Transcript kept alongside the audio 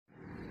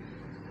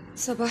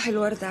صباح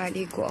الورد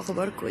عليكم،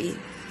 اخباركم ايه؟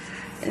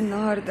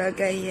 النهارده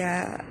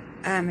جايه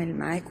اعمل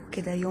معاكم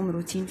كده يوم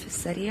روتين في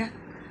السريع.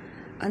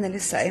 انا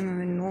لسه قايمه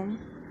من النوم،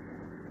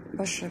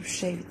 بشرب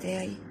الشاي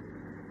بتاعي،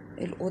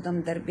 الاوضه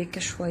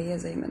مدربكه شويه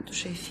زي ما انتوا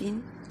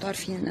شايفين. انتوا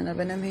عارفين ان انا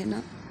بنام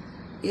هنا،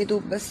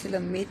 يدوب بس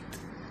لميت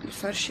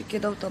الفرش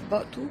كده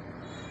وطبقته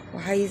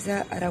وعايزه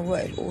اروق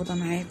الاوضه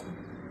معاكم.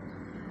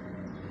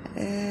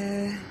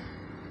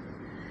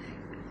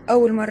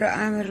 اول مره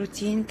اعمل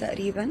روتين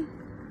تقريبا.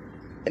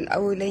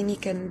 الاولاني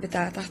كان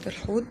بتاع تحت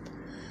الحوض،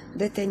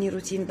 ده تاني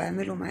روتين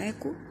بعمله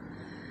معاكم.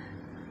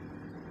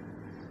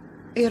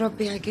 يا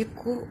رب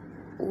يعجبكم.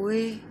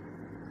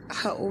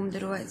 وهقوم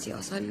دلوقتي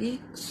اصلي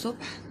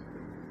الصبح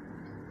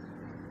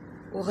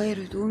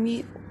وغير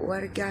هدومي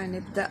وارجع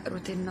نبدأ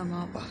روتيننا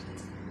مع بعض.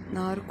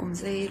 نهاركم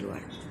زي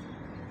الورد.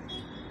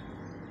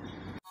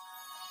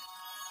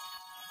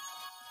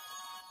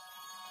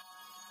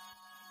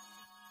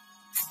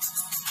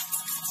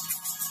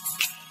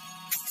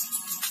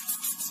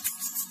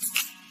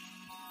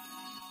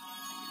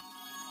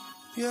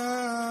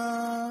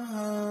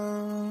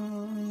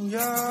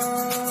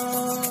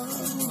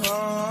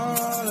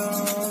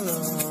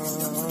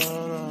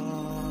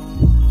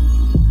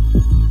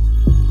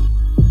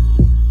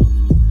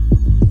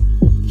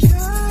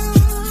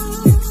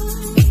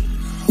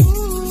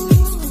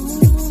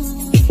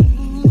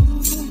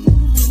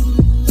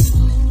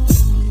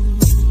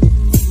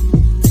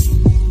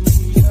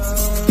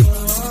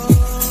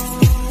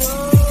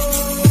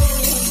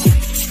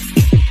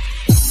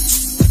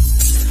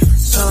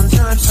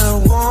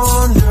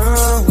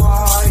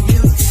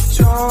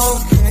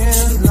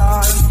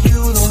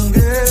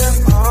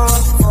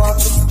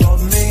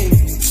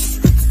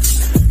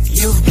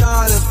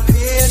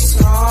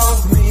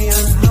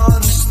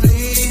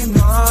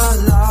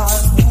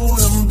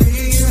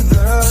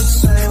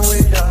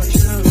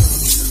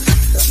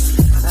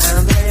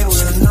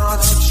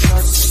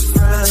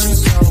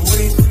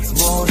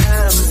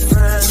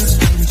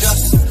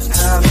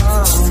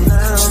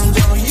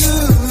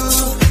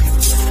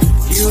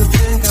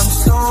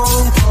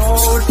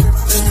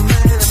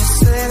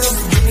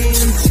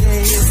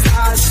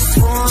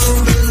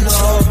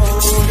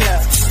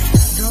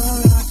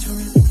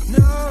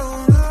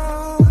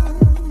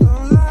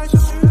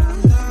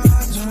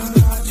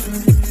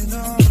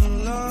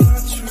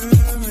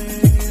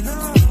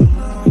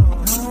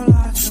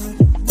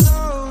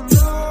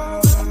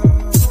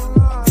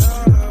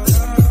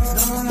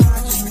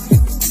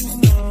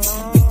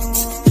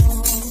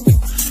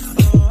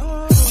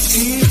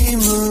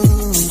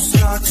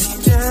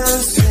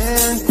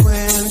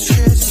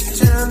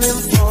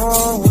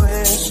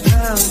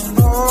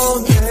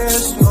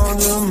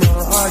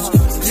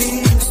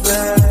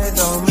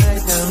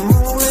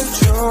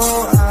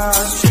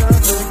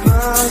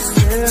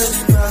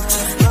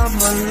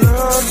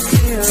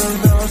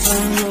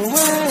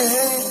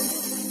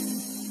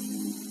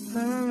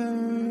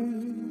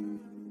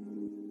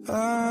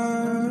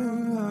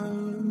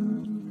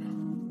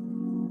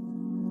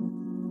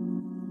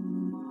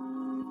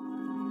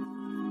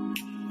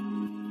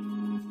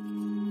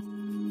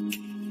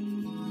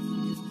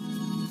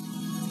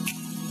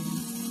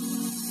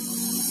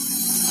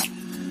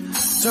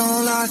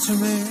 Don't lie to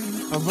me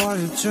about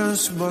your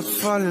chance, but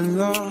fall in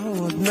love.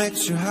 What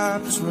makes you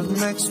happy is what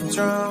makes you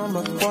drown.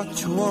 But what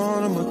you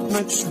want and what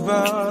makes you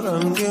bad.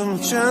 And give me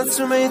a chance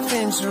to make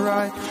things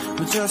right.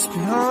 But just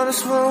be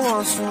honest for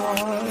once in a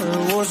while.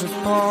 It was a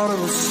part of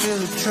a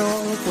silly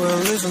joke. Well,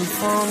 isn't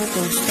fun, it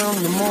can stand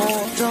no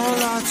more. Don't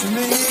lie to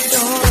me,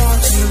 don't lie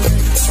to me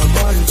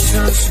about your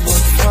chance,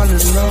 but fall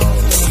in love.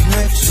 What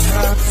makes you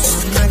happy is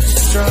what makes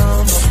you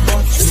drown. But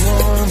what you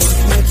want and what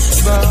makes you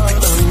bad.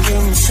 And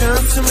give me a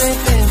chance to make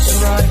things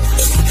right.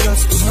 But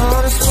just be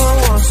honest for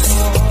once in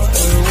a while.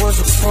 It was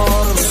a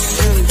part of a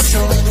silly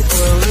joke.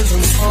 Well,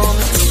 isn't fun,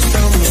 it can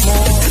stand no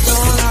more.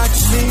 Don't lie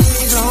to me,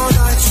 don't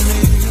lie to me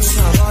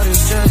about your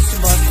chance,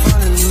 about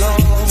falling in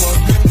love. What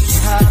makes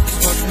you happy,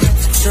 what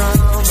makes you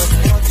drown. But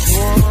what you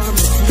want and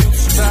what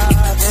makes you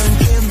bad. And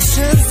give me a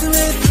chance to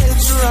make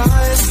things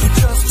right. But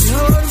just be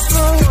honest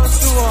for once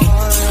in a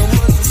while. It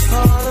was a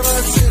part of a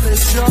silly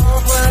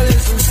joke. Well,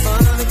 isn't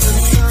fun, it can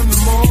stand no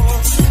more.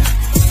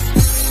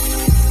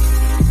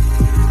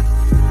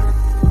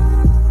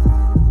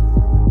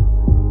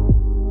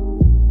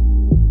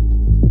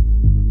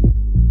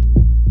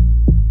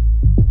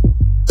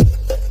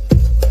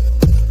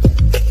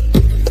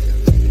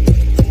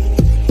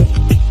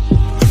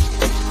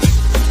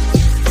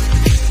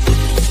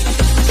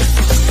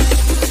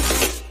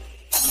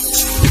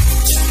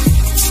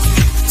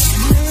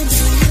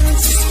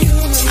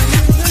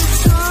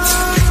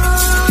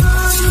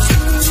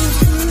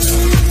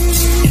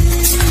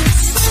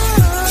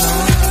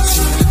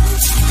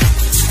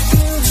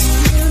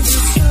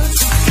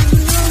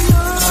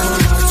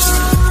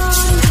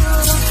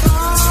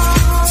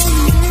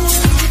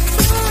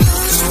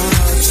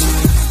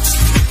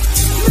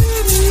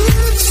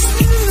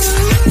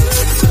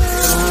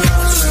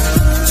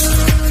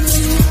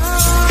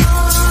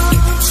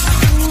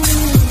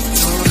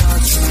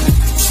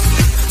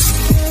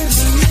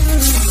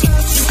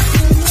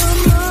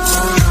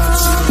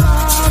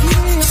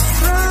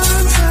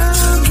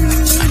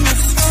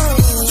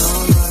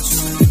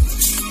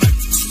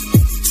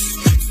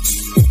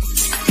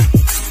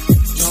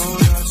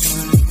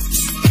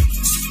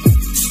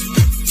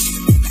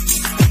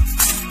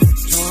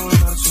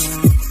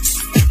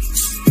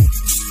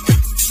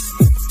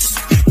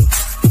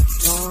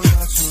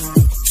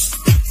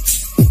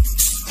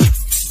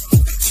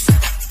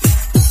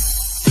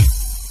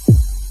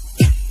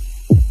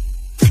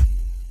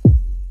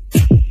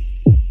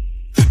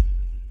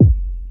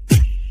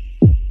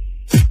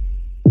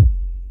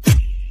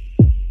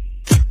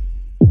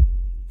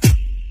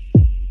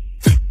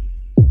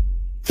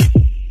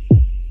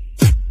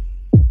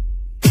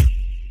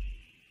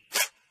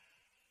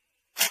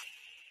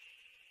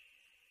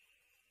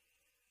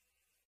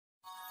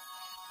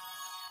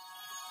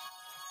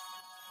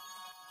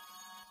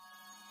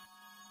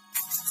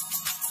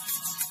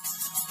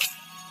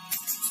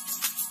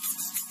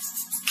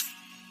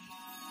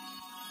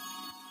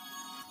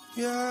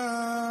 Yeah,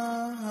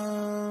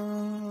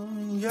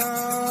 yeah,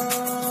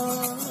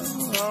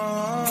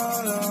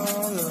 la, la,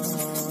 la, la.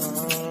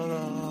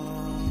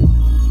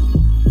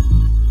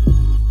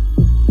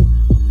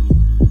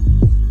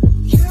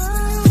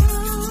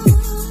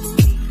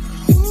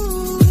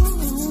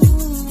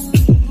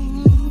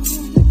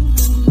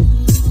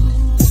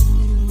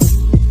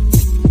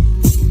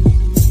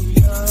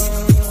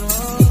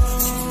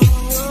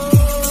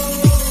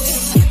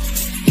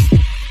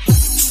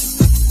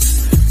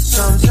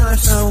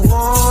 Sometimes I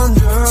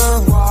wonder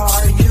why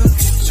you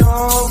keep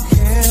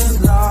talking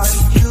like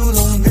you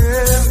don't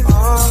give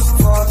a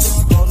fuck.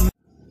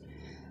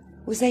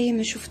 وزي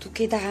ما شفتوا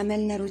كده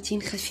عملنا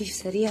روتين خفيف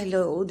سريع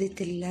لأوضة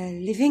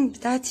الليفنج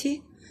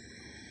بتاعتي.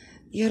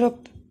 يا رب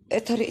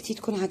طريقتي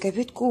تكون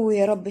عجبتكم،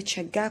 ويا رب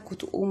تشجعكم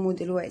تقوموا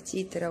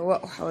دلوقتي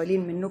تروقوا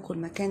حوالين منكم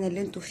المكان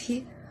اللي انتوا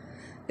فيه.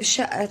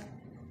 الشقة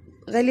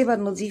غالبا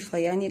نظيفة،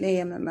 يعني اللي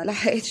هي ما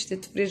لحقتش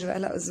تتفرش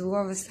بقالها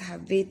اسبوع، بس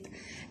حبيت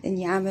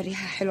اني اعمل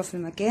ريحة حلوة في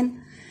المكان.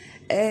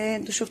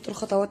 انتوا شفتوا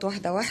الخطوات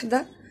واحدة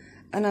واحدة.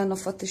 انا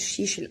نفضت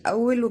الشيش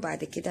الاول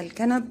وبعد كده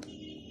الكنب،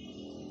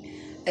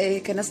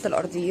 كنست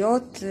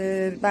الارضيات،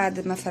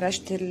 بعد ما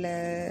فرشت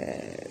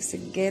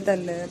السجادة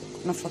اللي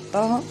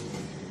نفضتها،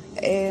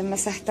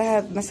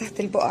 مسحت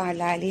البقع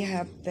اللي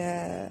عليها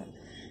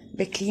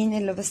بكلين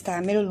اللي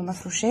بستعمله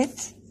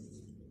للمفروشات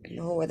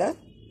اللي هو ده.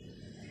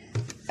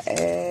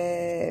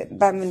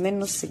 بعمل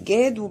منه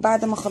السجاد،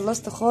 وبعد ما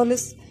خلصت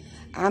خالص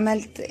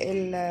عملت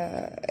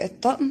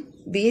الطقم.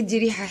 بيدي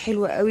ريحة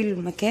حلوة قوي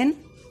للمكان.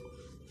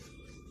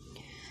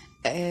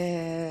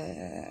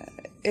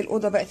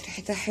 الأوضة بقت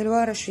ريحتها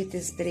حلوة، رشيت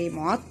سبراي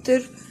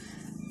معطر،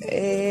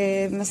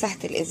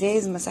 مسحت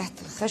الإزاز،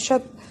 مسحت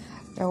الخشب،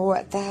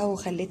 روقتها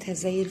وخليتها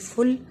زي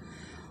الفل.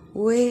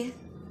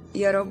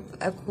 ويا رب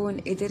أكون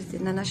قدرت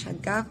إن أنا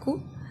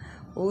أشجعكم،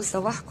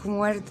 وصباحكم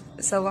ورد،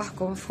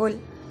 صباحكم فل،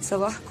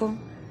 صباحكم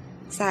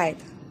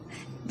سعادة.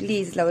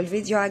 بليز لو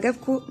الفيديو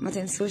عجبكم ما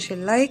تنسوش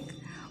اللايك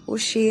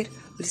والشير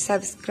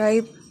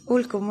والسبسكرايب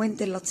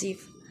والكومنت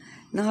اللطيف.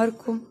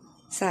 نهاركم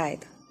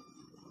سعادة.